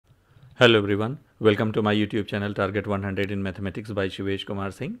Hello everyone, welcome to my YouTube channel Target 100 in Mathematics by Shivesh Kumar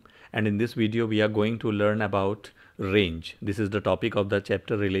Singh, and in this video we are going to learn about range. This is the topic of the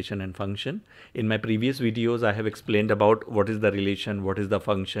chapter relation and function. In my previous videos I have explained about what is the relation, what is the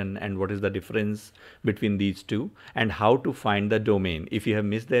function, and what is the difference between these two, and how to find the domain. If you have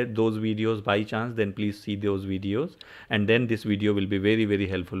missed those videos by chance, then please see those videos, and then this video will be very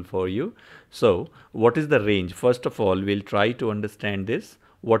helpful for you. So what is the range? First of all, we'll try to understand this.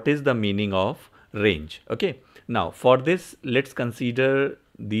 What is the meaning of range? Okay, now for this let's consider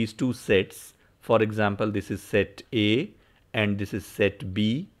these two sets. For example, this is set A and this is set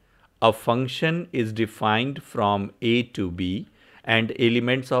B. A function is defined from A to B, and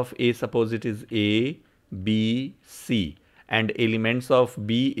elements of A, suppose it is A, B, C, and elements of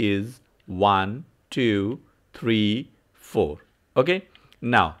B is 1, 2, 3, 4. Okay,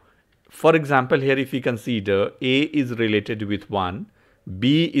 now for example, here if we consider A is related with 1,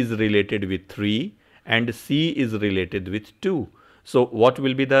 B is related with 3, and C is related with 2. So what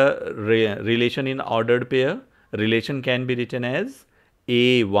will be the relation in ordered pair? Relation can be written as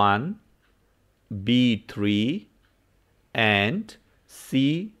A1, B3 and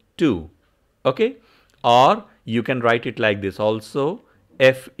C2. Okay, or you can write it like this also: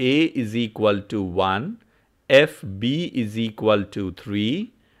 FA is equal to 1, FB is equal to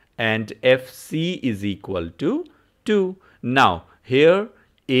 3, and FC is equal to 2. Now here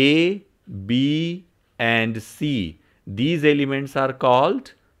A, B and C, these elements are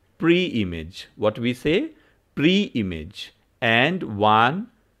called pre-image. What we say? Pre-image. And 1,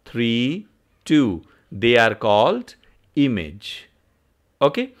 3, 2, they are called image.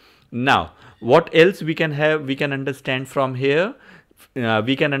 Okay. Now what else we can have? We can understand from here.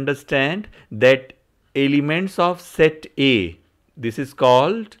 We can understand that elements of set A, this is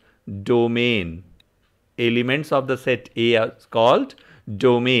called domain. Elements of the set A are called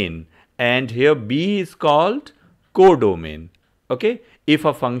domain, and here B is called codomain. Okay, if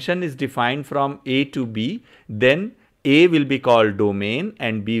a function is defined from A to B, then A will be called domain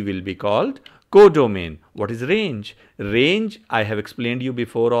and B will be called codomain. What is range? Range, I have explained you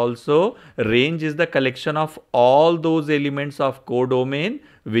before also. Range is the collection of all those elements of codomain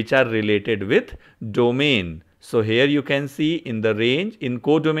which are related with domain. So here you can see in the range, in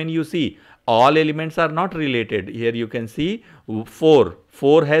codomain you see all elements are not related. Here you can see 4.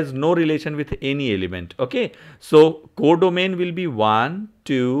 4 has no relation with any element. Okay, so codomain will be 1,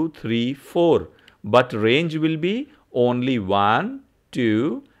 2, 3, 4, but range will be only 1,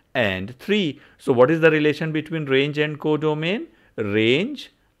 2 and 3. So what is the relation between range and codomain?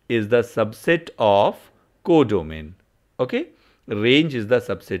 Range is the subset of codomain. Okay, range is the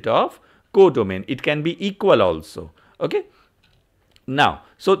subset of codomain. It can be equal also. Okay. Now,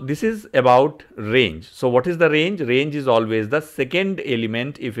 so this is about range. So what is the range? Range is always the second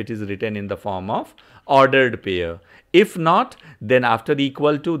element if it is written in the form of ordered pair. If not, then after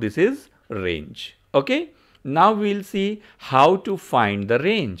equal to, this is range. Okay. Now we will see how to find the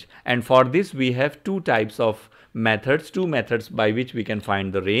range, and for this we have two types of methods, two methods by which we can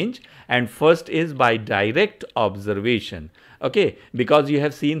find the range. And first is by direct observation. Okay, because you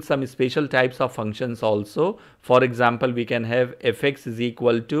have seen some special types of functions also. For example, we can have fx is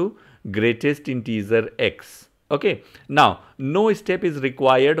equal to greatest integer x. Okay, now no step is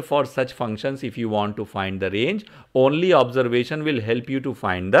required for such functions. If you want to find the range, only observation will help you to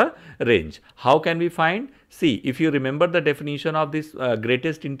find the range. How can we find? See, if you remember the definition of this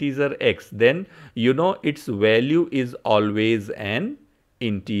greatest integer x, then you know its value is always an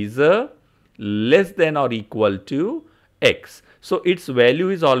integer less than or equal to x. So its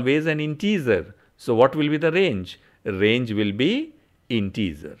value is always an integer. So what will be the range? Range will be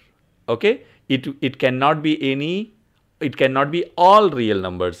integer. Okay, it cannot be any, it cannot be all real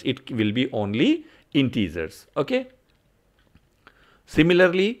numbers, it will be only integers. Okay,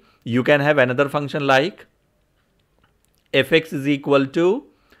 similarly you can have another function like fx is equal to,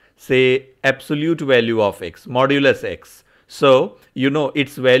 say, absolute value of x, modulus x. So you know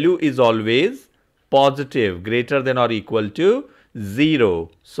its value is always positive, greater than or equal to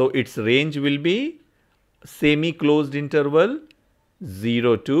 0. So its range will be semi-closed interval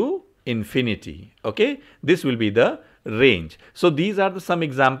 0 to infinity. Okay, this will be the range. So these are some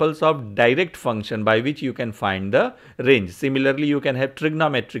examples of direct function by which you can find the range. Similarly, you can have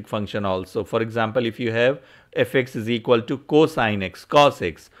trigonometric function also. For example, if you have fx is equal to cosine x, cos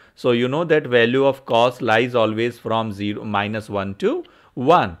x, so you know that value of cos lies always from -1 to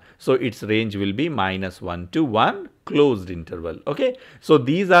 1. So its range will be -1 to 1, closed interval. Okay, so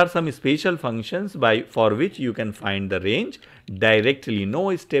these are some special functions for which you can find the range directly.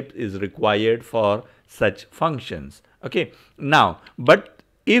 No step is required for such functions. Okay, now but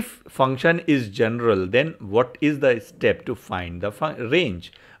if function is general, then what is the step to find the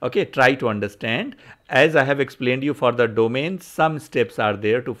range? Okay, try to understand. As I have explained you, for the domain, some steps are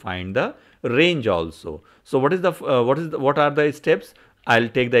there to find the range also. So what is the what are the steps? I'll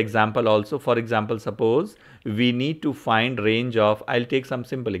take the example also. For example, suppose we need to find range of, I'll take some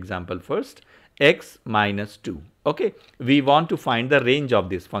simple example first, x minus 2. Okay, we want to find the range of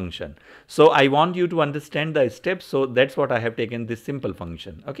this function. So I want you to understand the steps. So that's what I have taken this simple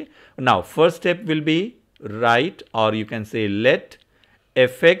function. Okay, now first step will be write, or you can say let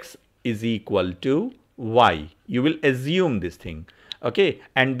fx is equal to y. You will assume this thing. Okay,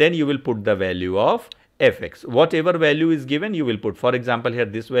 and then you will put the value of fx. Whatever value is given, you will put. For example, here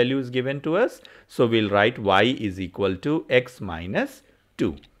this value is given to us, so we'll write y is equal to x minus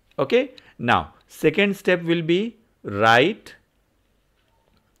 2. Okay, now second step will be write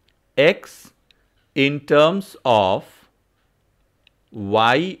x in terms of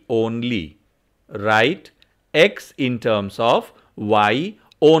y only. Write x in terms of y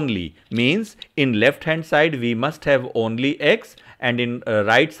only, means in left hand side we must have only x, and in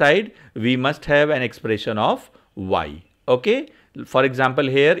right side we must have an expression of y. Okay, for example,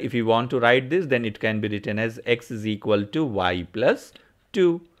 here if you want to write this, then it can be written as x is equal to y plus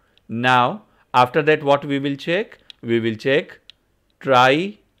 2. Now after that, what we will check? We will check,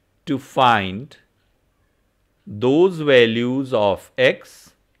 try to find those values of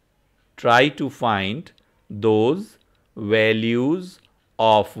x, try to find those values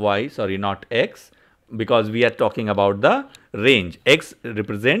of y, sorry, not x, because we are talking about the range. X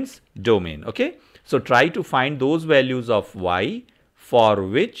represents domain. Okay, so try to find those values of y for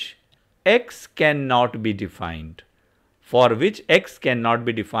which x cannot be defined, for which x cannot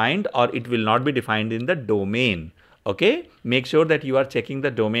be defined, or it will not be defined in the domain. Okay, make sure that you are checking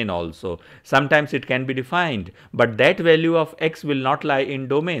the domain also. Sometimes it can be defined, but that value of x will not lie in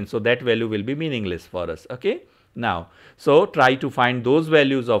domain, so that value will be meaningless for us. Okay, now so try to find those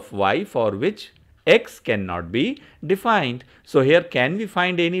values of y for which x cannot be defined. So here, can we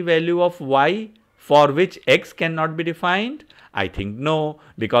find any value of y for which x cannot be defined? I think no,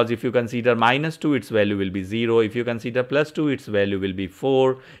 because if you consider minus 2, its value will be 0. If you consider plus 2, its value will be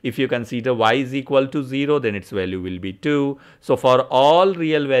 4. If you consider y is equal to 0, then its value will be 2. So for all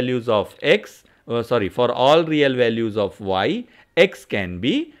real values of x, for all real values of y, x can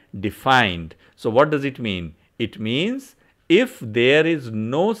be defined. So what does it mean? It means if there is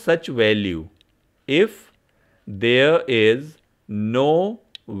no such value, if there is no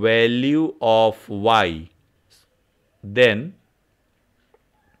value of y, then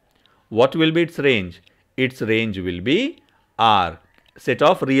what will be its range? Its range will be R, set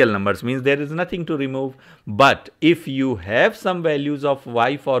of real numbers, means there is nothing to remove. But if you have some values of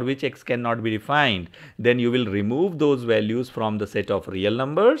y for which x cannot be defined, then you will remove those values from the set of real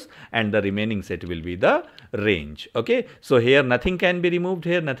numbers, and the remaining set will be the range. Okay, so here nothing can be removed,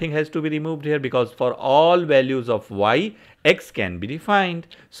 here nothing has to be removed here, because for all values of y, x can be defined.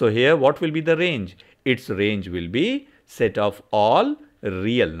 So here what will be the range? Its range will be set of all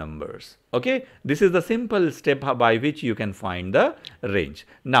real numbers. Okay, this is the simple step by which you can find the range.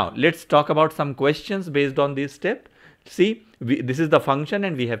 Now let's talk about some questions based on this step. See, this is the function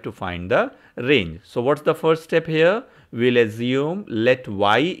and we have to find the range. So what's the first step here? We'll assume let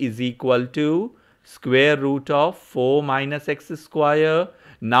y is equal to square root of 4 minus x square.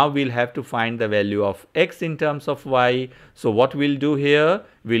 Now we'll have to find the value of x in terms of y. So what we'll do here?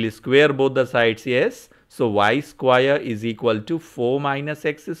 We'll square both the sides, yes. So y square is equal to 4 minus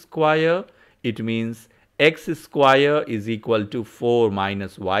x square. It means x square is equal to 4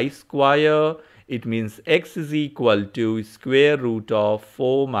 minus y square. It means x is equal to square root of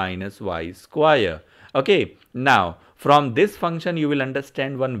 4 minus y square. Okay, now from this function you will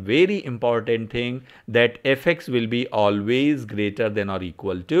understand one very important thing, that fx will be always greater than or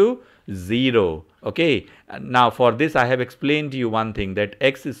equal to 0. Okay, now for this I have explained to you one thing, that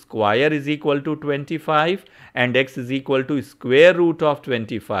x square is equal to 25 and x is equal to square root of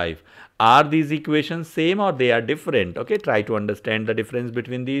 25. Are these equations same or they are different? Okay, try to understand the difference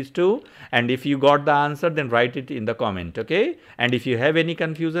between these two, and if you got the answer, then write it in the comment. Okay, and if you have any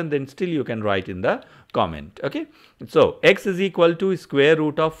confusion, then still you can write in the comment. Okay, so x is equal to square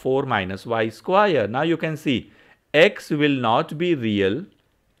root of 4 minus y square. Now you can see x will not be real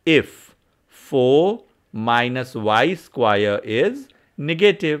if 4 minus y square is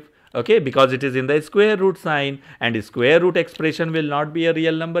negative. Okay, because it is in the square root sign, and square root expression will not be a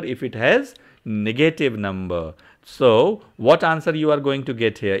real number if it has negative number. So what answer you are going to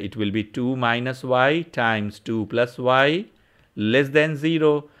get here? It will be 2 minus y times 2 plus y less than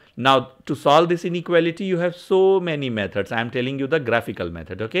 0. Now, to solve this inequality, you have so many methods. I am telling you the graphical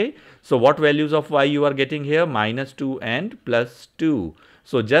method, okay? So, what values of y you are getting here? Minus 2 and plus 2.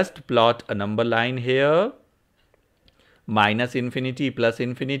 So, just plot a number line here, minus infinity plus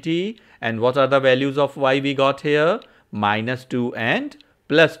infinity, and what are the values of y we got here? Minus 2 and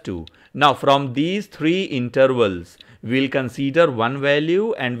plus 2. Now, from these three intervals, we'll consider one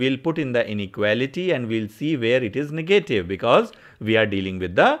value and we'll put in the inequality and we'll see where it is negative, because we are dealing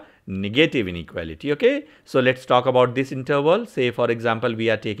with the negative inequality, okay? So, let's talk about this interval. Say, for example, we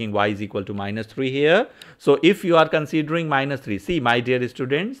are taking y is equal to minus 3 here. So, if you are considering minus 3, see, my dear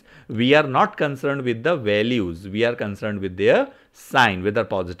students, we are not concerned with the values. We are concerned with their sign, whether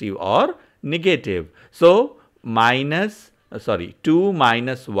positive or negative. So, 2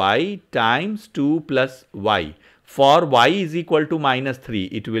 minus y times 2 plus y. For y is equal to minus 3,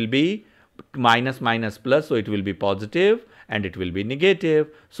 it will be minus minus plus, so it will be positive and it will be negative.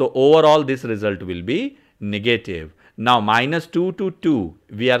 So, overall this result will be negative. Now, minus 2 to 2,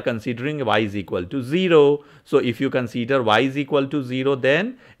 we are considering y is equal to 0. So, if you consider y is equal to 0,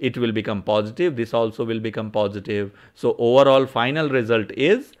 then it will become positive. This also will become positive. So, overall final result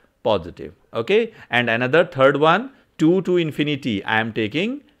is positive, okay? And another third one, 2 to infinity, I am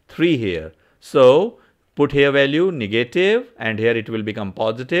taking 3 here. So, put here value negative and here it will become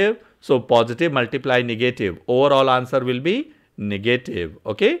positive. So, positive multiply negative, overall answer will be negative,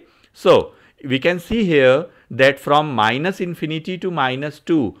 okay? So, we can see here that from minus infinity to minus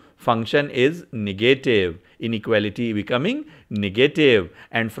 2, function is negative, inequality becoming negative,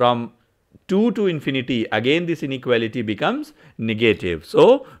 and from 2 to infinity, again this inequality becomes negative.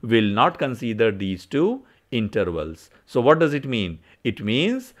 So, we will not consider these two intervals. So, what does it mean? It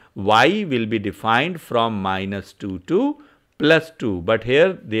means y will be defined from minus 2 to plus 2, but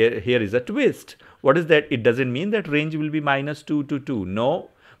here is a twist. What is that? It doesn't mean that range will be minus 2 to 2. No,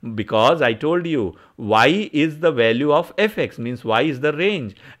 because I told you y is the value of fx, means y is the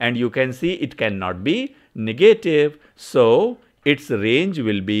range, and you can see it cannot be negative. So, its range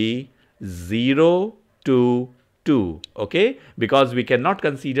will be 0 to 2, okay, because we cannot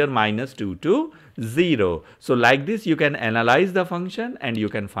consider minus 2 to 0. So, like this you can analyze the function and you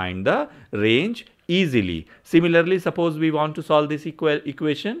can find the range easily. Similarly, suppose we want to solve this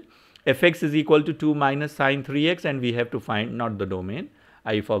equation, fx is equal to 2 minus sine 3x, and we have to find not the domain,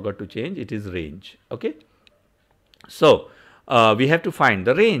 I forgot to change, it is range, okay. So, we have to find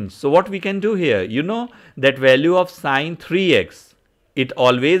the range. So, what we can do here, you know that value of sine 3x, it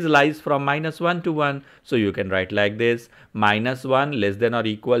always lies from minus 1 to 1. So, you can write like this, minus 1 less than or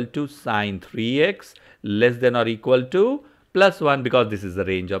equal to sine 3x less than or equal to plus 1, because this is the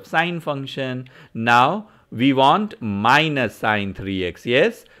range of sine function. Now, we want minus sine 3x,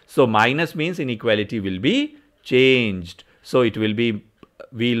 yes. So, minus means inequality will be changed. So, it will be,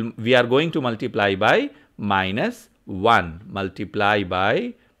 we are going to multiply by minus 1, multiply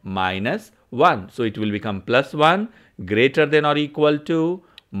by minus 1. So, it will become plus 1 greater than or equal to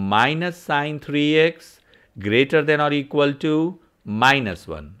minus sine 3x greater than or equal to minus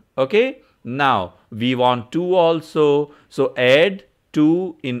 1, okay. Now, we want 2 also. So, add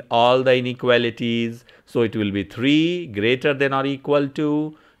 2 in all the inequalities. So, it will be 3 greater than or equal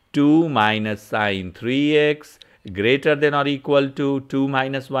to 2 minus sine 3x greater than or equal to 2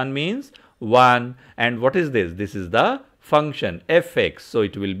 minus 1 means 1. And what is this? This is the function fx. So,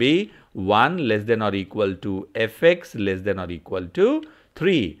 it will be 1 less than or equal to fx less than or equal to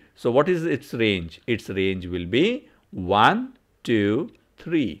 3. So, what is its range? Its range will be 1, 2,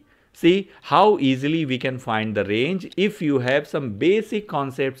 3. See how easily we can find the range if you have some basic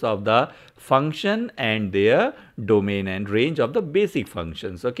concepts of the function and their domain and range of the basic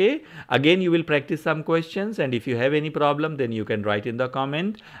functions, okay. Again, you will practice some questions, and if you have any problem, then you can write in the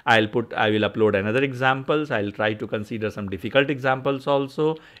comment. I will upload another examples. I will try to consider some difficult examples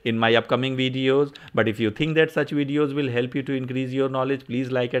also in my upcoming videos. But if you think that such videos will help you to increase your knowledge,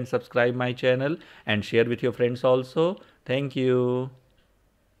 please like and subscribe my channel and share with your friends also. Thank you.